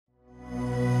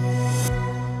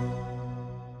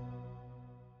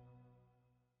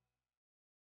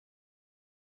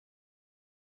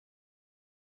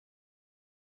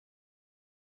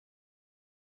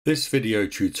This video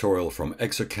tutorial from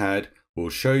exocad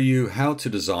will show you how to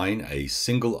design a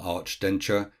single arch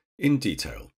denture in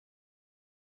detail.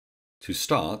 To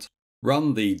start,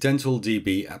 run the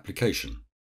DentalDB application.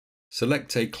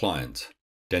 Select a client,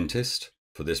 dentist,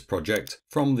 for this project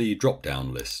from the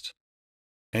drop-down list.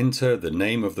 Enter the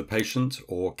name of the patient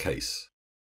or case.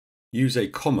 Use a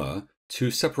comma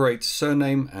to separate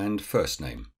surname and first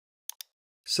name.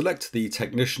 Select the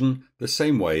technician the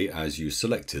same way as you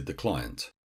selected the client.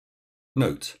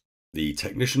 Note, the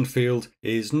technician field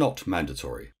is not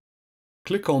mandatory.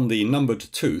 Click on the numbered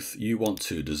tooth you want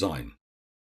to design.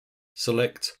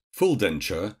 Select Full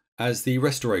Denture as the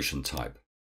restoration type.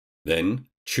 Then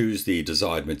choose the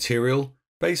desired material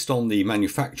based on the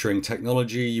manufacturing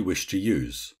technology you wish to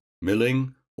use,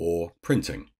 milling or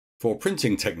printing. For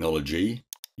printing technology,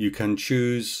 you can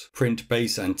choose print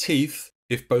base and teeth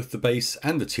if both the base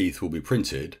and the teeth will be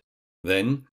printed.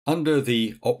 Then, under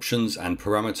the options and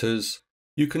parameters,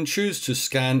 you can choose to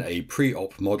scan a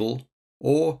pre-op model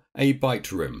or a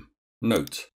bite rim.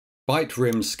 Note, bite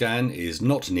rim scan is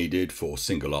not needed for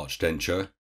single arch denture,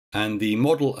 and the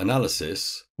model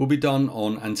analysis will be done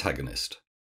on antagonist.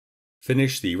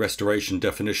 Finish the restoration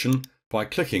definition by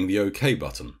clicking the OK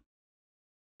button.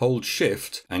 Hold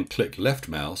Shift and click left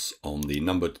mouse on the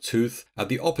numbered tooth at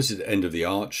the opposite end of the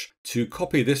arch to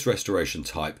copy this restoration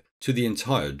type to the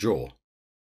entire jaw.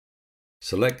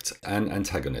 Select an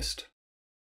antagonist.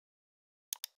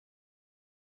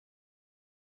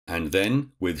 And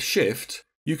then, with Shift,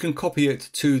 you can copy it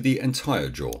to the entire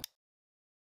jaw.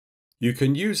 You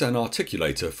can use an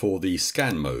articulator for the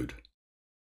scan mode.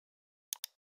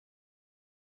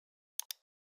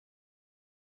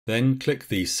 Then click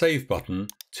the Save button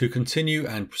to continue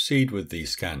and proceed with the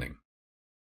scanning.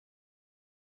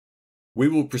 We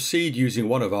will proceed using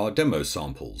one of our demo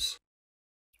samples.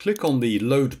 Click on the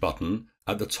Load button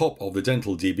at the top of the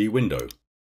DentalDB window.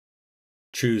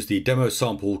 Choose the demo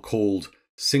sample called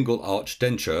Single Arch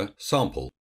Denture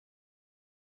Sample.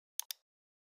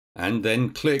 And then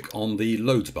click on the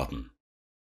Load button.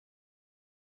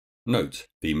 Note,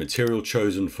 the material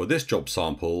chosen for this job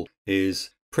sample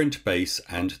is print base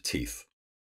and teeth.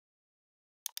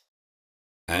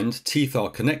 And teeth are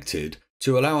connected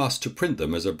to allow us to print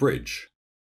them as a bridge.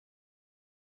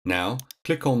 Now,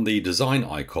 click on the Design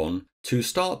icon to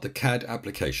start the CAD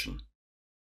application.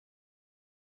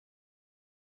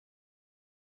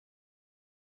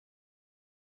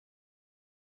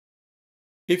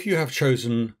 If you have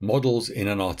chosen Models in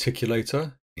an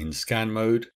Articulator in scan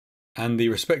mode, and the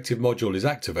respective module is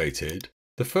activated,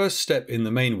 the first step in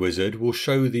the main wizard will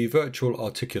show the virtual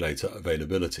articulator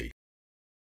availability.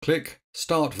 Click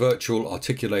Start Virtual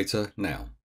Articulator now.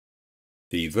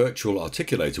 The virtual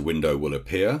articulator window will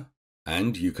appear,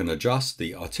 and you can adjust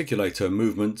the articulator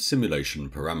movement simulation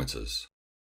parameters.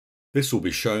 This will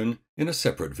be shown in a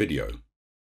separate video.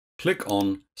 Click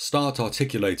on Start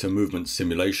Articulator Movement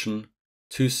Simulation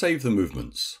to save the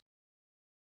movements.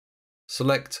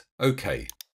 Select OK.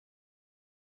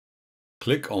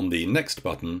 Click on the Next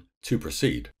button to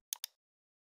proceed.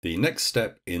 The next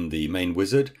step in the main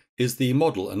wizard is the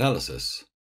model analysis.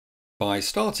 By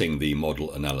starting the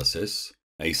model analysis,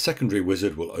 a secondary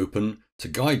wizard will open to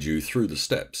guide you through the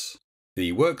steps.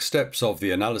 The work steps of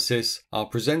the analysis are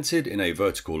presented in a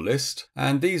vertical list,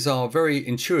 and these are very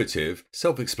intuitive,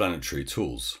 self-explanatory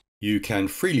tools. You can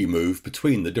freely move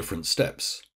between the different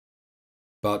steps,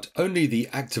 but only the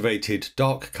activated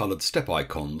dark-colored step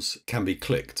icons can be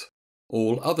clicked.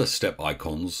 All other step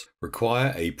icons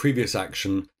require a previous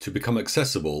action to become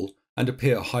accessible and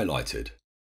appear highlighted.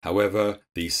 However,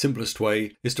 the simplest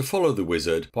way is to follow the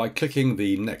wizard by clicking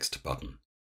the Next button.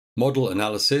 Model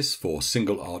analysis for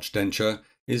single arch denture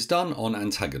is done on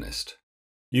antagonist.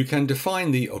 You can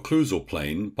define the occlusal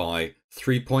plane by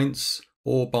 3 points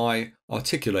or by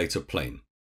articulator plane.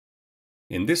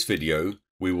 In this video,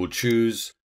 we will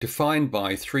choose Define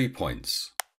by 3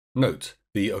 points. Note,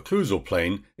 the occlusal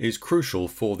plane is crucial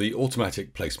for the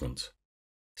automatic placement.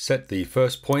 Set the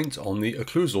first point on the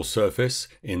occlusal surface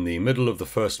in the middle of the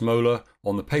first molar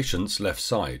on the patient's left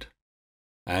side,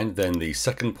 and then the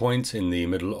second point in the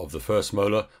middle of the first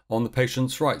molar on the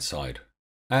patient's right side,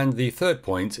 and the third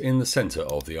point in the center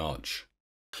of the arch.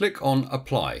 Click on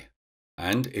Apply,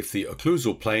 and if the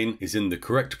occlusal plane is in the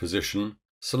correct position,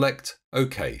 select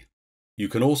OK. You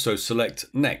can also select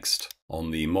Next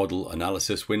on the Model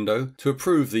Analysis window to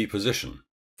approve the position.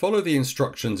 Follow the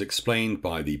instructions explained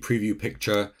by the preview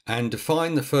picture and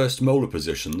define the first molar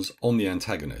positions on the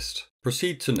antagonist.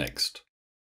 Proceed to Next.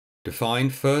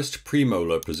 Define first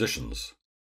premolar positions.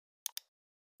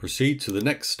 Proceed to the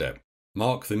next step.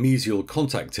 Mark the mesial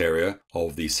contact area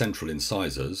of the central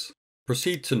incisors.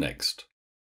 Proceed to Next.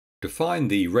 Define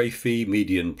the Raphi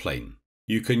median plane.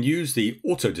 You can use the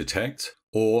Auto Detect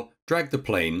or drag the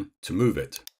plane to move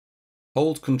it.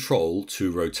 Hold Ctrl to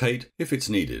rotate if it's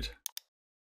needed.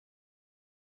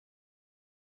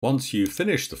 Once you've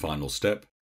finished the final step,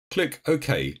 click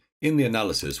OK in the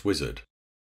Analysis wizard.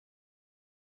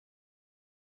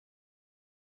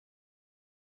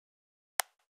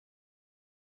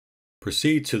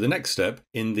 Proceed to the next step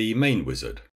in the Main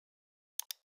wizard.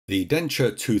 The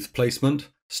denture tooth placement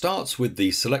starts with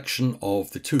the selection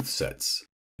of the tooth sets.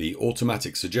 The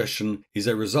automatic suggestion is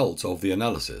a result of the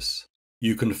analysis.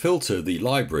 You can filter the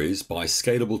libraries by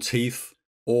scalable teeth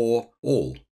or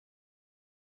all.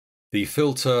 The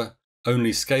filter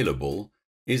Only Scalable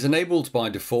is enabled by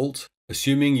default,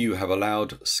 assuming you have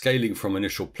allowed scaling from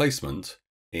initial placement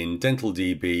in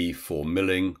DentalDB for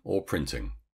milling or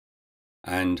printing.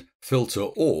 And Filter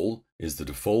All is the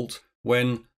default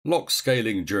when lock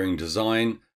scaling during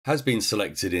design has been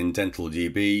selected in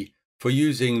DentalDB for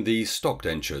using the stock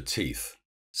denture teeth.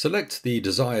 Select the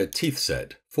desired teeth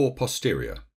set for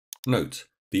posterior. Note,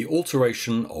 the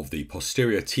alteration of the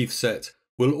posterior teeth set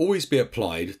will always be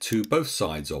applied to both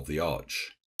sides of the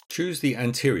arch. Choose the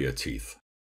anterior teeth.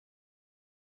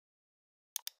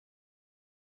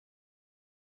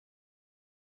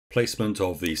 Placement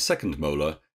of the second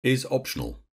molar is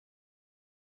optional.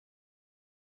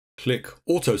 Click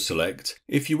Auto Select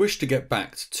if you wish to get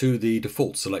back to the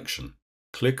default selection.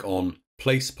 Click on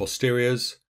Place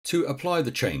Posteriors to apply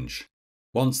the change.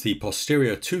 Once the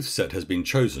posterior tooth set has been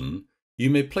chosen,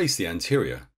 you may place the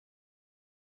anterior.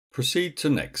 Proceed to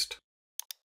Next.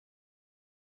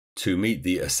 To meet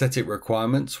the aesthetic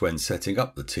requirements when setting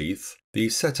up the teeth, the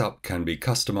setup can be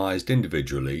customized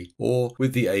individually or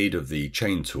with the aid of the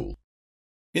chain tool.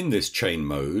 In this chain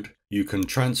mode, you can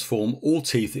transform all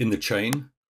teeth in the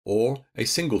chain or a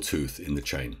single tooth in the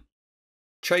chain.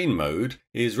 Chain mode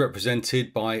is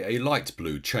represented by a light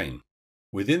blue chain.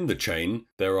 Within the chain,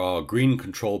 there are green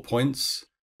control points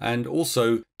and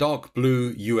also dark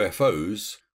blue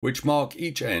UFOs which mark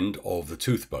each end of the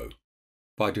tooth bow.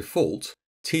 By default,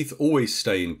 teeth always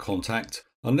stay in contact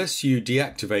unless you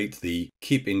deactivate the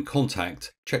Keep in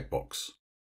Contact checkbox.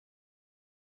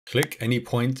 Click any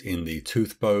point in the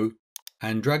tooth bow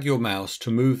and drag your mouse to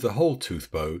move the whole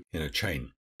tooth bow in a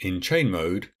chain. In chain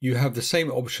mode, you have the same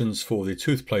options for the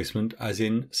tooth placement as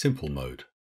in simple mode.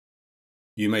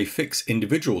 You may fix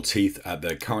individual teeth at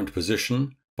their current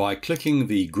position by clicking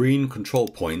the green control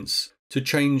points to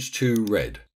change to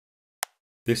red.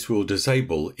 This will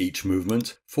disable each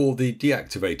movement for the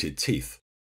deactivated teeth.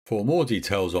 For more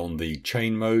details on the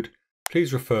chain mode,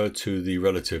 please refer to the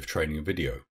relative training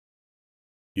video.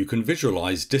 You can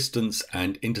visualize distance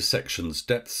and intersections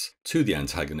depths to the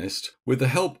antagonist with the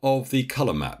help of the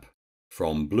color map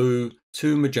from blue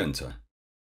to magenta.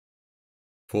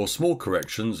 For small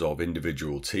corrections of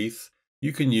individual teeth,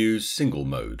 you can use single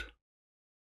mode.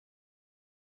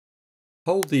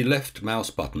 Hold the left mouse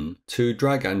button to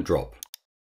drag and drop,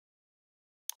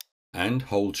 and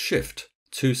hold Shift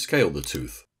to scale the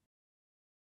tooth.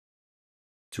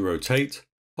 To rotate,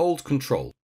 hold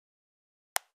Ctrl.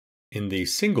 In the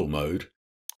single mode,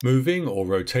 moving or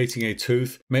rotating a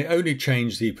tooth may only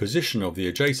change the position of the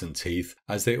adjacent teeth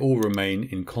as they all remain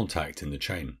in contact in the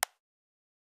chain.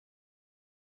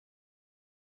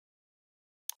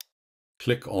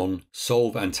 Click on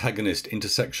Solve Antagonist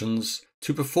Intersections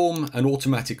to perform an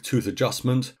automatic tooth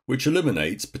adjustment which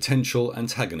eliminates potential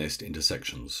antagonist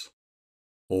intersections.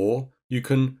 Or you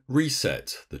can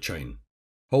reset the chain.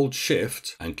 Hold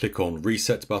Shift and click on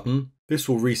Reset button. This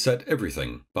will reset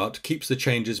everything, but keeps the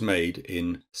changes made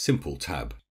in Simple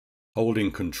tab.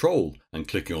 Holding Ctrl and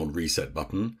clicking on Reset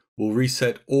button will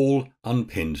reset all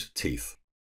unpinned teeth.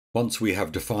 Once we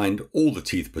have defined all the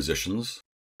teeth positions,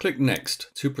 click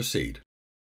Next to proceed.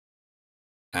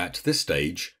 At this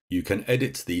stage, you can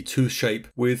edit the tooth shape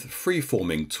with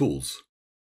free-forming tools.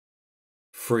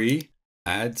 Free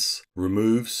adds,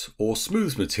 removes, or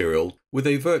smooths material with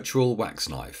a virtual wax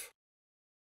knife.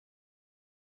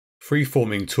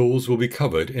 Free-forming tools will be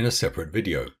covered in a separate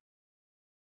video.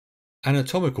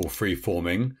 Anatomical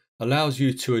free-forming allows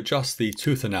you to adjust the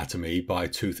tooth anatomy by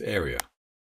tooth area.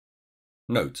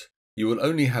 Note, you will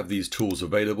only have these tools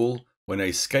available when a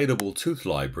scalable tooth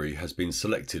library has been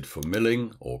selected for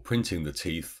milling or printing the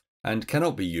teeth and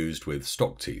cannot be used with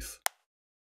stock teeth.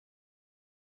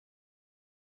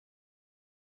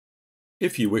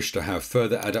 If you wish to have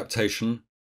further adaptation,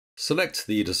 select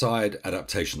the desired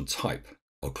adaptation type,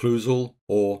 occlusal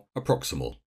or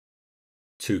approximal.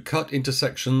 To cut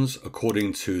intersections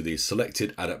according to the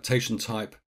selected adaptation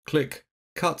type, click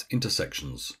Cut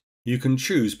Intersections. you can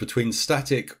choose between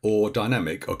static or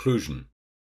dynamic occlusion.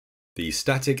 The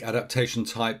static adaptation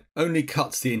type only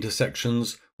cuts the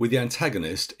intersections with the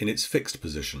antagonist in its fixed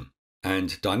position,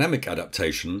 and dynamic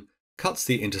adaptation cuts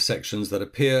the intersections that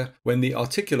appear when the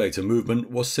articulator movement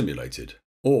was simulated,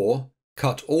 or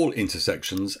cut all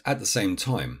intersections at the same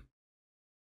time.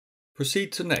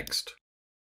 Proceed to Next.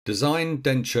 Design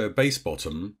denture base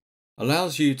bottom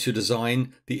allows you to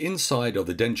design the inside of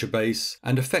the denture base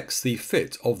and affects the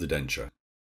fit of the denture.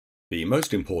 The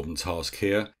most important task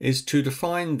here is to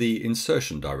define the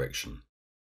insertion direction.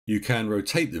 You can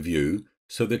rotate the view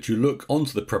so that you look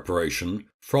onto the preparation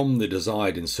from the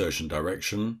desired insertion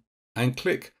direction and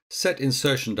click Set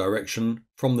Insertion Direction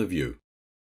from the view.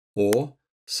 Or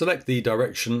select the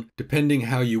direction depending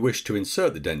how you wish to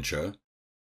insert the denture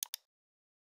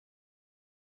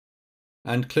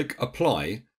and click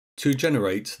Apply to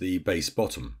generate the base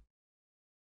bottom.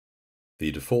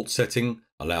 The default setting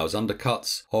allows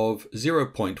undercuts of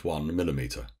 0.1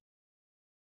 mm.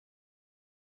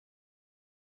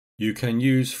 You can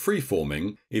use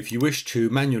freeforming if you wish to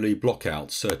manually block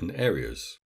out certain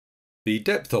areas. The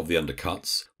depth of the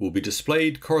undercuts will be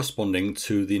displayed corresponding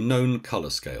to the known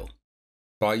colour scale.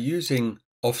 By using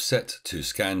Offset to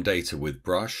scan data with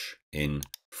brush in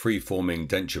Freeforming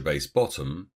Denture Base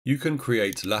Bottom, you can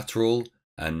create lateral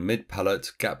and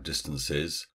mid-palate gap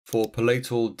distances for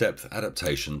palatal depth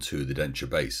adaptation to the denture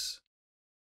base.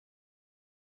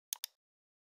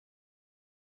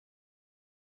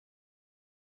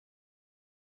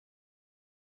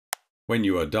 When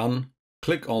you are done,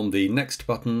 click on the Next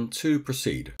button to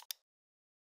proceed.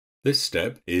 This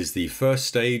step is the first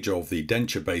stage of the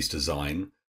denture base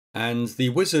design, and the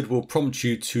wizard will prompt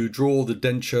you to draw the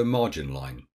denture margin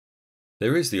line.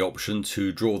 There is the option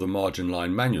to draw the margin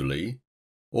line manually,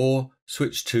 or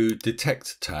switch to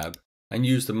Detect tab and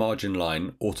use the margin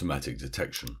line automatic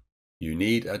detection. You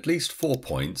need at least 4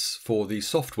 points for the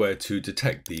software to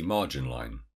detect the margin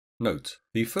line. Note,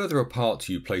 the further apart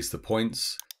you place the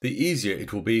points, the easier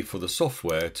it will be for the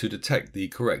software to detect the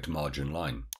correct margin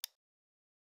line.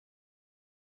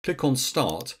 Click on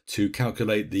Start to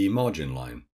calculate the margin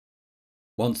line.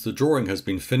 Once the drawing has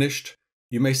been finished,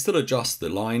 you may still adjust the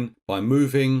line by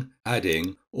moving,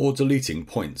 adding, or deleting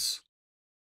points.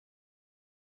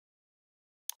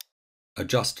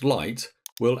 Adjust Light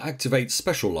will activate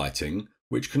special lighting,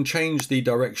 which can change the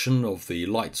direction of the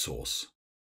light source.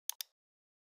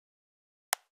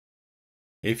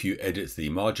 If you edit the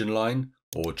margin line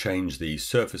or change the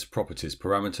surface properties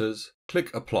parameters,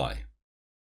 click Apply.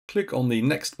 Click on the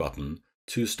Next button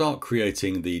to start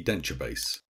creating the denture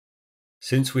base.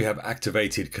 Since we have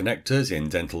activated connectors in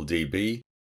DentalDB,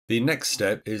 the next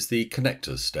step is the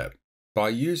Connectors step. By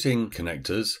using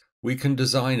connectors, we can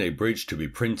design a bridge to be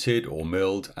printed or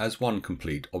milled as one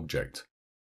complete object.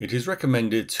 It is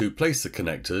recommended to place the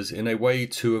connectors in a way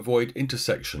to avoid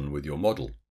intersection with your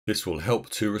model. This will help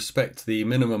to respect the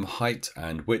minimum height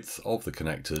and width of the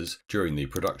connectors during the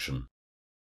production.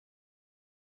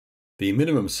 The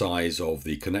minimum size of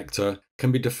the connector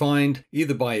can be defined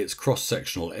either by its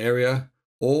cross-sectional area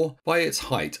or by its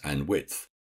height and width.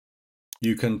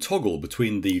 You can toggle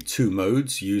between the two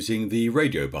modes using the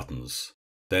radio buttons.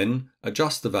 Then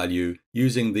adjust the value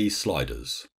using the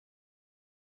sliders.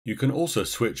 You can also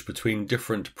switch between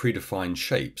different predefined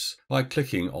shapes by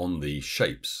clicking on the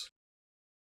Shapes.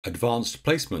 Advanced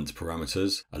placement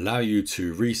parameters allow you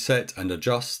to reset and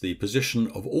adjust the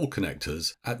position of all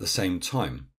connectors at the same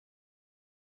time.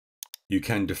 You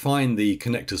can define the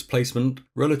connector's placement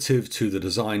relative to the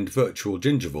designed virtual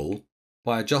gingival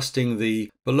by adjusting the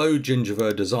Below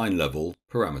Gingiva Design Level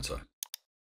parameter,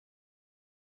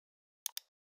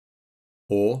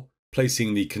 or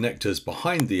placing the connectors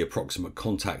behind the approximate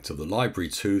contact of the library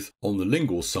tooth on the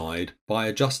lingual side by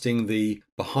adjusting the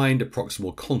Behind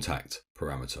Approximal Contact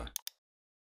parameter.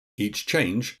 Each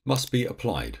change must be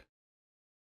applied.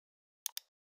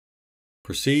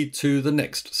 Proceed to the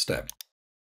next step.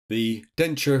 The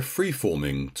denture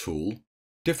freeforming tool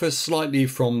differs slightly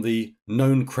from the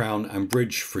known crown and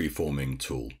bridge freeforming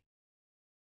tool.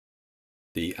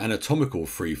 The anatomical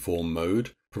freeform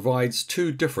mode provides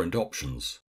two different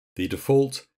options. The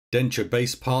default denture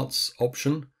base parts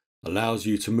option allows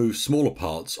you to move smaller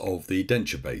parts of the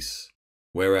denture base,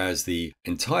 whereas the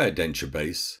entire denture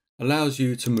base allows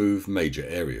you to move major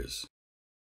areas.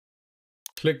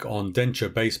 Click on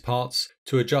denture base parts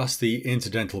to adjust the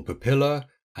interdental papilla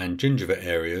and gingiva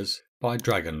areas by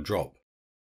drag and drop.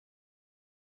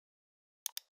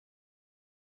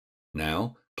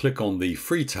 Now click on the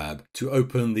Free tab to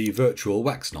open the virtual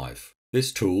wax knife.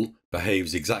 This tool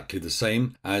behaves exactly the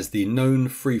same as the known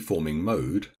freeforming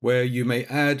mode, where you may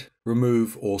add,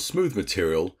 remove or smooth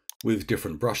material with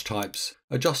different brush types,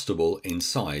 adjustable in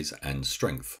size and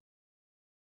strength.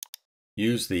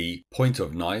 Use the point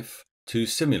of knife to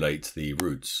simulate the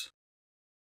roots.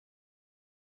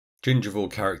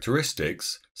 Gingival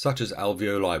characteristics, such as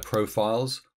alveoli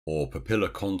profiles or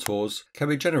papilla contours, can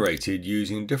be generated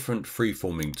using different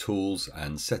freeforming tools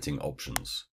and setting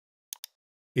options.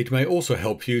 It may also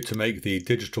help you to make the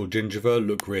digital gingiva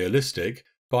look realistic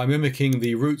by mimicking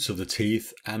the roots of the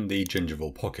teeth and the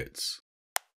gingival pockets.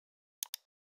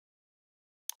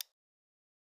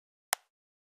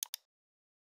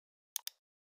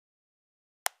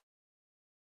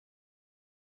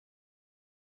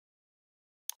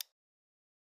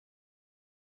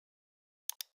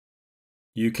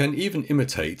 You can even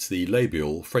imitate the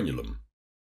labial frenulum.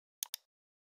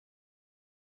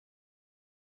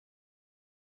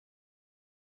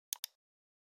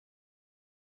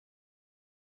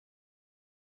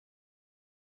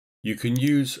 You can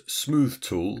use Smooth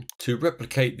tool to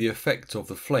replicate the effect of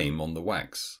the flame on the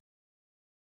wax.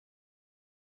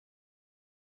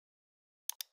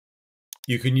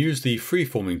 You can use the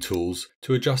freeforming tools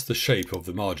to adjust the shape of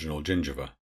the marginal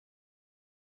gingiva.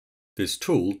 This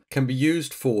tool can be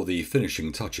used for the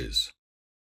finishing touches.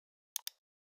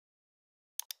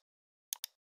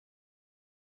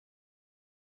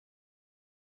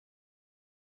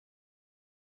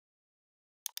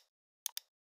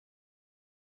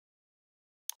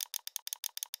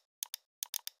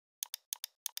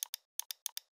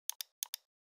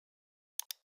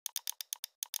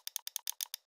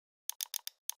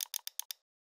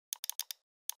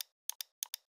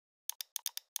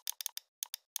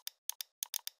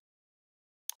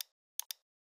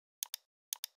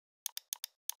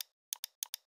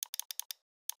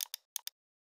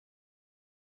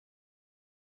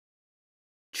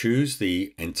 Choose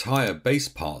the Entire Base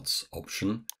Parts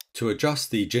option to adjust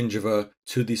the gingiva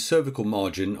to the cervical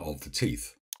margin of the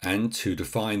teeth, and to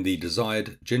define the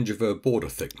desired gingiva border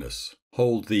thickness.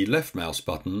 Hold the left mouse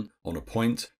button on a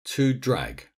point to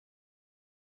drag.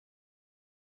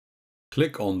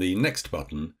 Click on the Next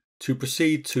button to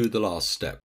proceed to the last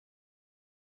step.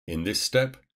 In this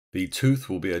step, the tooth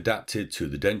will be adapted to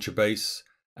the denture base,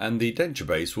 and the denture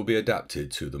base will be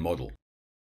adapted to the model.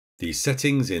 The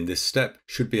settings in this step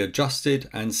should be adjusted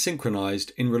and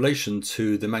synchronized in relation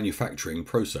to the manufacturing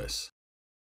process.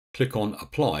 Click on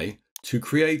Apply to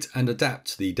create and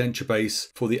adapt the denture base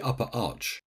for the upper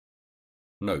arch.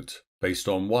 Note, based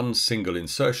on one single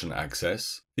insertion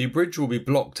access, the bridge will be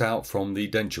blocked out from the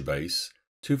denture base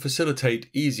to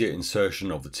facilitate easier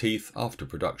insertion of the teeth after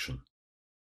production.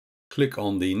 Click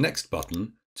on the Next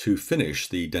button to finish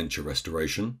the denture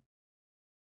restoration.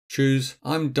 Choose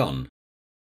I'm done.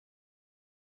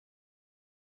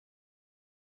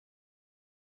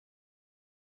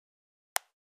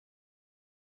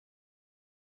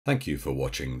 Thank you for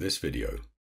watching this video.